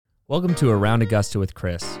Welcome to Around Augusta with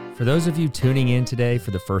Chris. For those of you tuning in today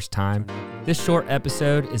for the first time, this short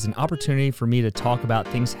episode is an opportunity for me to talk about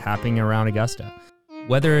things happening around Augusta.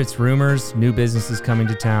 Whether it's rumors, new businesses coming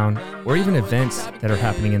to town, or even events that are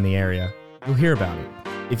happening in the area, you'll hear about it.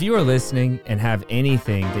 If you are listening and have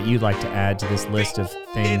anything that you'd like to add to this list of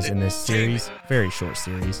things in this series, very short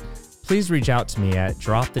series, please reach out to me at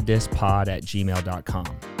dropthediscpod@gmail.com.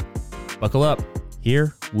 Buckle up.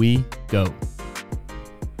 Here we go.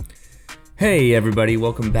 Hey everybody,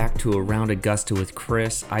 welcome back to Around Augusta with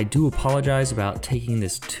Chris. I do apologize about taking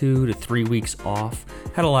this 2 to 3 weeks off.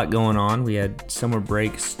 Had a lot going on. We had summer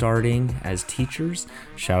break starting as teachers.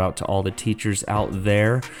 Shout out to all the teachers out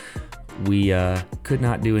there. We could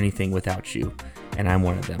not do anything without you, and I'm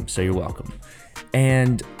one of them, so you're welcome.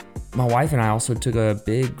 And my wife and I also took a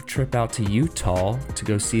big trip out to Utah to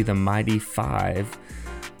go see the Mighty 5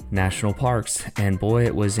 national parks, and boy,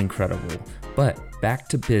 it was incredible. But back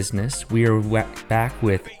to business. We are back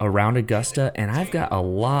with Around Augusta, and I've got a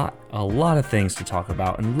lot of things to talk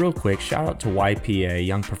about. And real quick, shout out to YPA,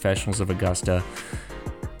 Young Professionals of Augusta.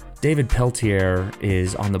 David Peltier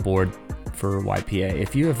is on the board for YPA.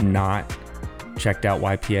 If you have not checked out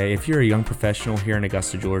YPA, if you're a young professional here in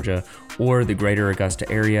Augusta, Georgia, or the greater Augusta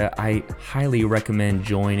area, I highly recommend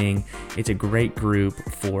joining. It's a great group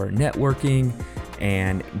for networking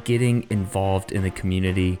and getting involved in the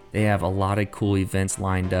community. They have a lot of cool events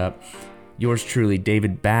lined up. Yours truly,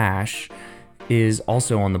 David Bash, is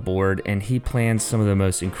also on the board, and he plans some of the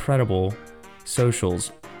most incredible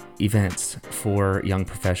socials events for young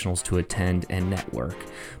professionals to attend and network.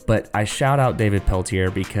 But I shout out David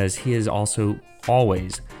Peltier because he has also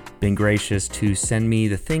always been gracious to send me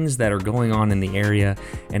the things that are going on in the area,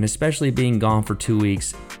 and especially being gone for 2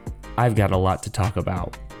 weeks, I've got a lot to talk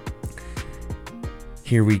about.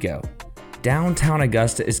 Here we go. Downtown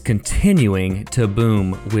Augusta is continuing to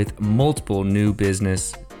boom with multiple new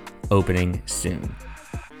business opening soon.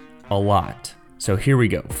 A lot. So here we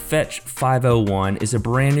go. Fetch 501 is a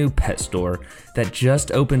brand new pet store that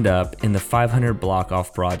just opened up in the 500 block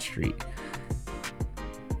off Broad Street.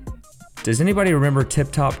 Does anybody remember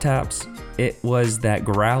Tip Top Taps? It was that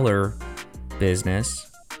growler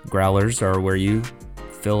business. Growlers are where you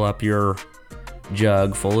fill up your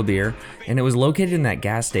jug full of beer, and it was located in that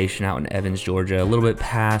gas station out in Evans, Georgia, a little bit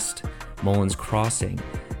past Mullins Crossing.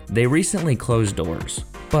 They recently closed doors,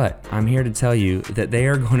 but I'm here to tell you that they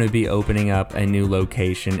are going to be opening up a new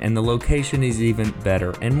location, and the location is even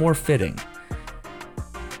better and more fitting.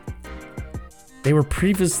 They were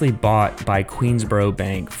previously bought by Queensboro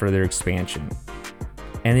Bank for their expansion,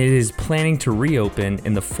 and it is planning to reopen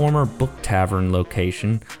in the former Book Tavern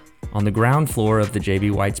location on the ground floor of the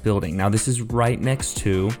J.B. White's building. Now, this is right next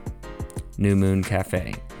to New Moon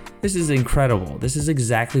Cafe. This is incredible. This is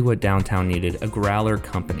exactly what downtown needed, a growler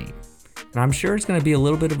company. And I'm sure it's going to be a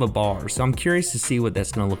little bit of a bar, so I'm curious to see what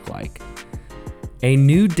that's going to look like. A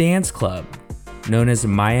new dance club known as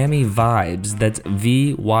Miami Vibes, that's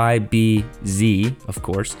VYBZ, of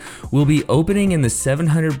course, will be opening in the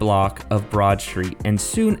 700 block of Broad Street, and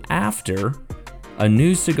soon after, a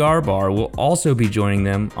new cigar bar will also be joining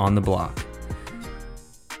them on the block.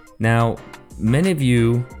 Now, many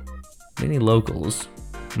locals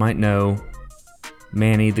might know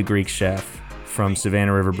Manny, the Greek chef from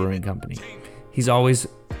Savannah River Brewing Company. He's always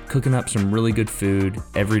cooking up some really good food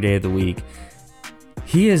every day of the week.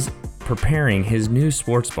 He is preparing his new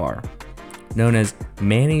sports bar, known as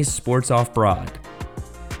Manny's Sports Off Broad,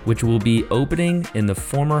 which will be opening in the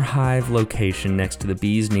former Hive location next to the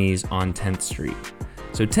Bee's Knees on 10th Street.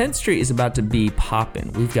 So 10th Street is about to be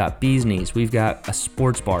poppin'. We've got Bee's Knees, we've got a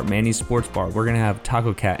sports bar, Manny's Sports Bar. We're gonna have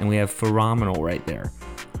Taco Cat, and we have Phenomenal right there.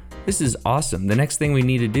 This is awesome. The next thing we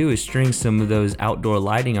need to do is string some of those outdoor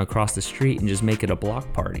lighting across the street and just make it a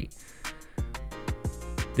block party.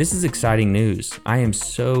 This is exciting news. I am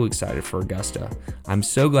so excited for Augusta. I'm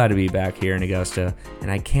so glad to be back here in Augusta, and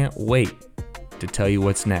I can't wait to tell you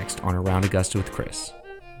what's next on Around Augusta with Chris.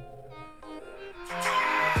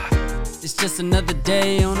 It's just another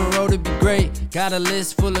day on the road to be great. Got a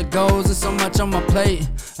list full of goals and so much on my plate.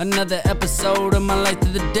 Another episode of my life to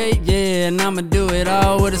the date, yeah. And I'ma do it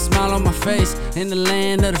all with a smile on my face. In the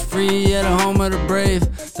land of the free, at the home of the brave.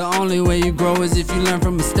 The only way you grow is if you learn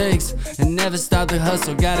from mistakes. And never stop the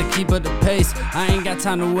hustle, gotta keep up the pace. I ain't got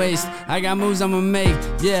time to waste, I got moves I'ma make.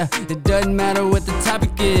 Yeah, it doesn't matter what the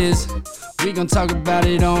topic is. We gon' talk about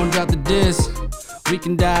it on Drop the Disc. We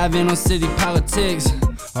can dive in on city politics,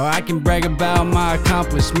 or I can brag about my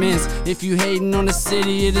accomplishments. If you hating on the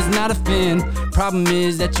city, it is not a fin. Problem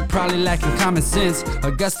is that you probably lacking common sense.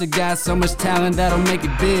 Augusta got so much talent that'll make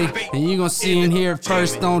it big, and you gon' see and hear it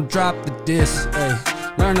first. Don't drop the disc. Hey.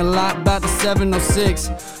 Learn a lot about the 706.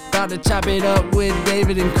 About to chop it up with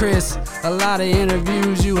David and Chris. A lot of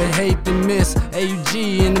interviews you would hate to miss.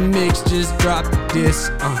 AUG in the mix, just drop the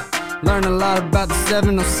disc. Learn a lot about the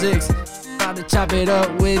 706. About to chop it up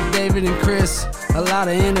with David and Chris. A lot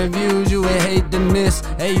of interviews you would hate to miss.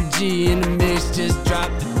 AUG in the mix, just drop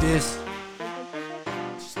the disc.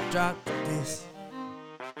 Just drop the disc.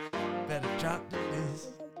 Better drop the disc.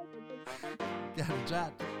 Gotta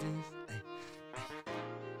drop the disc.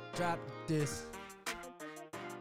 Drop the disc.